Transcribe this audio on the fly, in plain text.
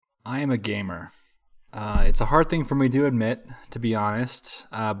I am a gamer. It's a hard thing for me to admit, to be honest,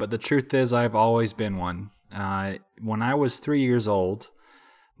 but the truth is I've always been one. When I was 3 years old,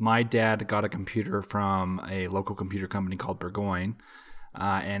 my dad got a computer from a local computer company called Burgoyne,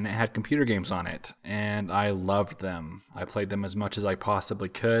 and it had computer games on it, and I loved them. I played them as much as I possibly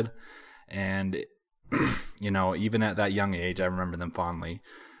could, and even at that young age, I remember them fondly.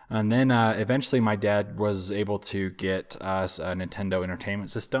 And then eventually my dad was able to get us a Nintendo Entertainment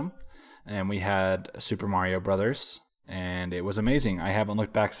System, and we had Super Mario Brothers, and it was amazing. I haven't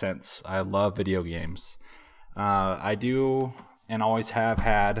looked back since. I love video games. I do and always have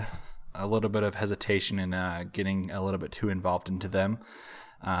had a little bit of hesitation in getting a little bit too involved into them.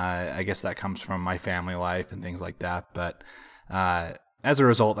 I guess that comes from my family life and things like that, but as a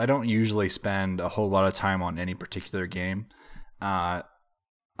result, I don't usually spend a whole lot of time on any particular game.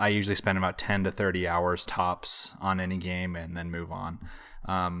 I usually spend about 10 to 30 hours tops on any game and then move on.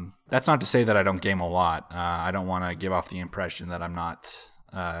 That's not to say that I don't game a lot. I don't want to give off the impression that I'm not,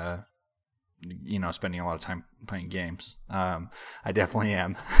 spending a lot of time playing games. I definitely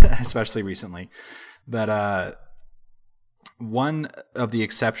am, especially recently. But one of the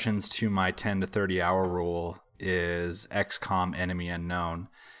exceptions to my 10 to 30 hour rule is XCOM Enemy Unknown.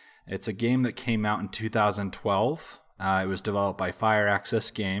 It's a game that came out in 2012. It was developed by Fire Access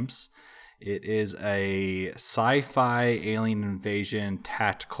Games. It is a sci-fi alien invasion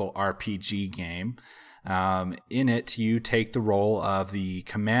tactical RPG game. In it, you take the role of the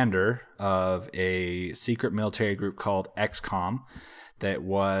commander of a secret military group called XCOM that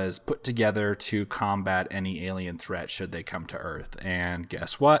was put together to combat any alien threat should they come to Earth. And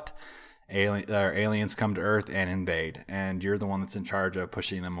guess what? Aliens come to Earth and invade, and you're the one that's in charge of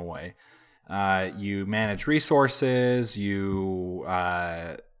pushing them away. You manage resources, you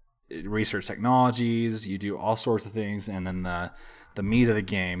research technologies, you do all sorts of things, and then the meat of the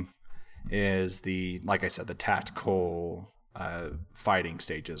game is like I said, the tactical fighting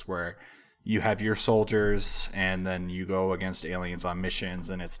stages where you have your soldiers and then you go against aliens on missions,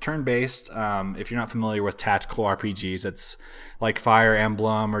 and it's turn-based. If you're not familiar with tactical RPGs, it's like Fire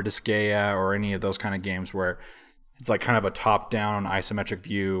Emblem or Disgaea or any of those kind of games where it's like kind of a top-down isometric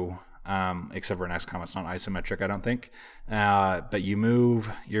view. Except for an XCOM, it's not isometric, I don't think. But you move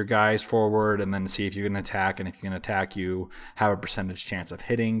your guys forward and then see if you can attack. And if you can attack, you have a percentage chance of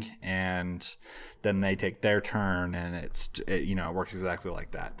hitting. And then they take their turn, and it works exactly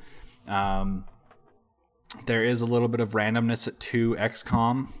like that. There is a little bit of randomness to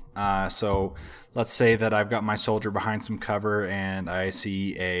XCOM. So let's say that I've got my soldier behind some cover, and I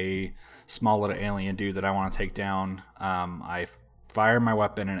see a small little alien dude that I want to take down. I fire my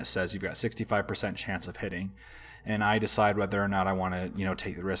weapon, and it says you've got 65% chance of hitting, and I decide whether or not I want to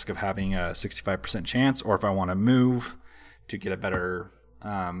take the risk of having a 65% chance, or if I want to move to get a better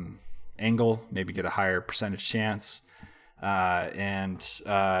angle, maybe get a higher percentage chance, or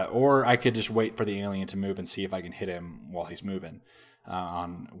I could just wait for the alien to move and see if I can hit him while he's moving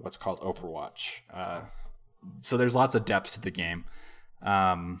on what's called Overwatch. So there's lots of depth to the game.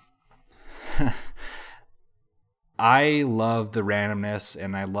 I love the randomness,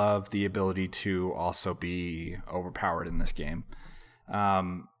 and I love the ability to also be overpowered in this game.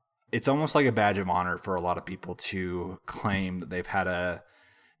 It's almost like a badge of honor for a lot of people to claim that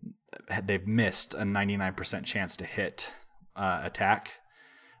they've missed a 99% chance to hit attack.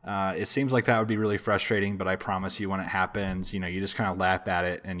 It seems like that would be really frustrating, but I promise you when it happens, you just kind of laugh at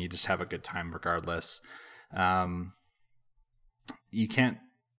it and you just have a good time regardless. You can't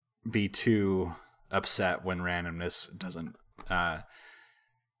be too upset when randomness doesn't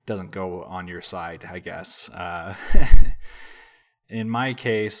go on your side, I guess. In my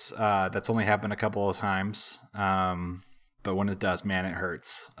case, that's only happened a couple of times, but when it does, man, it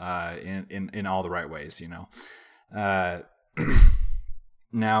hurts in all the right ways.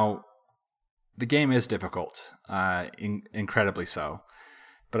 Now, the game is difficult, incredibly so,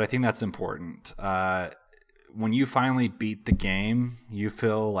 but I think that's important. When you finally beat the game, you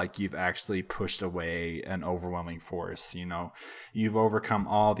feel like you've actually pushed away an overwhelming force. You've overcome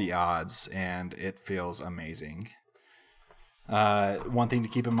all the odds, and it feels amazing. One thing to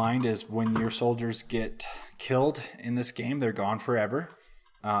keep in mind is when your soldiers get killed in this game, they're gone forever.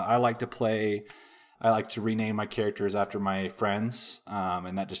 I like to rename my characters after my friends,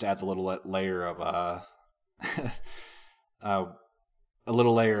 and that just adds a little layer of a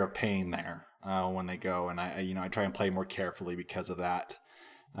little layer of pain there. When they go, and I try and play more carefully because of that.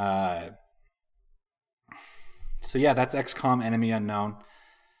 So yeah, that's XCOM Enemy Unknown.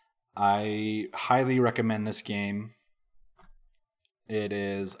 I highly recommend this game. It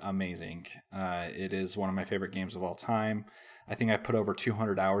is amazing. It is one of my favorite games of all time. I think I put over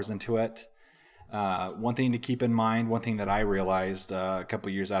 200 hours into it. One thing to keep in mind, one thing that I realized a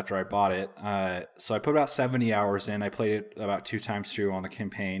couple years after I bought it, so I put about 70 hours in. I played it about 2 times through on the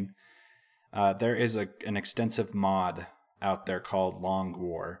campaign. There is an extensive mod out there called Long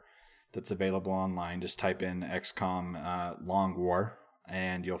War that's available online. Just type in XCOM Long War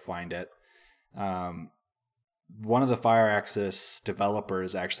and you'll find it. One of the Firaxis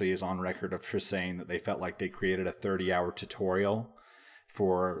developers actually is on record for saying that they felt like they created a 30-hour tutorial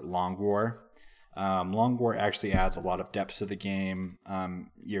for Long War. Long War actually adds a lot of depth to the game.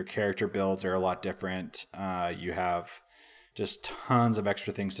 Your character builds are a lot different. You have just tons of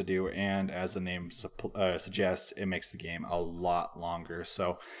extra things to do, and as the name suggests, it makes the game a lot longer.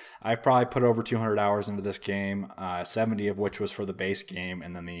 So I've probably put over 200 hours into this game, 70 of which was for the base game,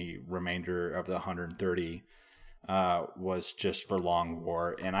 and then the remainder of the 130 was just for Long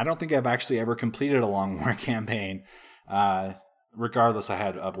War. And I don't think I've actually ever completed a Long War campaign. Regardless, I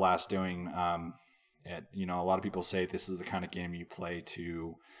had a blast doing it. You know, a lot of people say this is the kind of game you play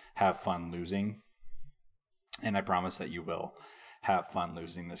to have fun losing. And I promise that you will have fun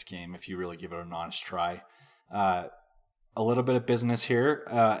losing this game if you really give it an honest try. A little bit of business here.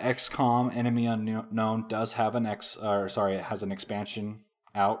 XCOM Enemy Unknown does have it has an expansion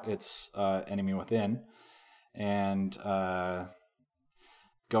out. It's Enemy Within. And go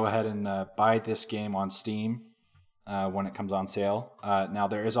ahead and buy this game on Steam when it comes on sale. Now,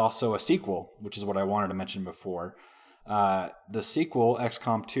 there is also a sequel, which is what I wanted to mention before. The sequel,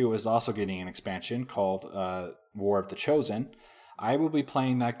 XCOM 2, is also getting an expansion called War of the Chosen. I will be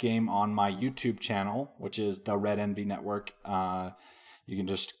playing that game on my YouTube channel, which is the Red Envy Network. You can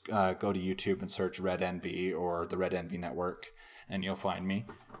just go to YouTube and search Red Envy or the Red Envy Network, and you'll find me.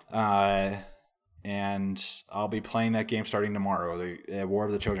 And I'll be playing that game starting tomorrow. The War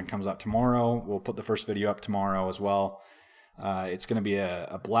of the Chosen comes out tomorrow. We'll put the first video up tomorrow as well. It's going to be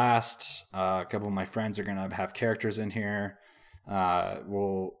a blast. A couple of my friends are going to have characters in here.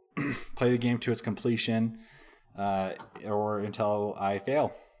 We'll play the game to its completion or until I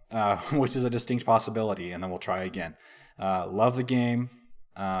fail, which is a distinct possibility, and then we'll try again. Love the game.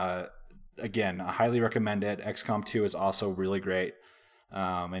 Again, I highly recommend it. XCOM 2 is also really great.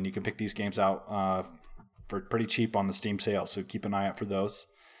 And you can pick these games out for pretty cheap on the Steam sale, so keep an eye out for those.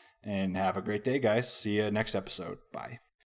 And have a great day, guys. See you next episode. Bye.